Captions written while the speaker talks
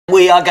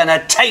We are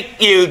gonna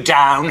take you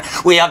down.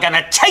 We are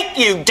gonna take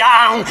you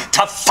down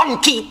to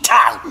Funky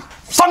Town.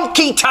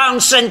 Funky Town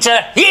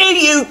Centre, here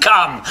you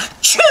come.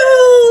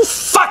 Choo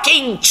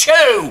fucking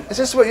choo. Is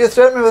this what you're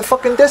threatening me with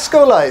fucking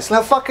disco lights and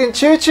a fucking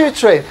choo-choo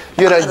train?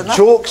 You're a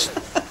jokes.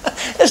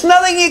 There's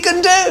nothing you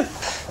can do.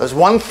 There's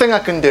one thing I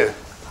can do.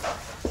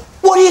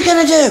 What are you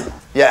gonna do?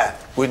 Yeah,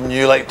 wouldn't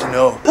you like to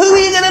know? Who are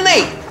you gonna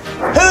meet?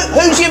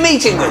 Who's you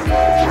meeting with?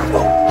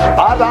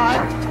 Bye-bye.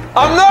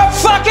 I'm not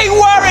fucking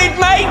worried,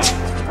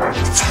 mate!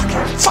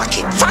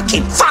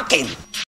 Fucking.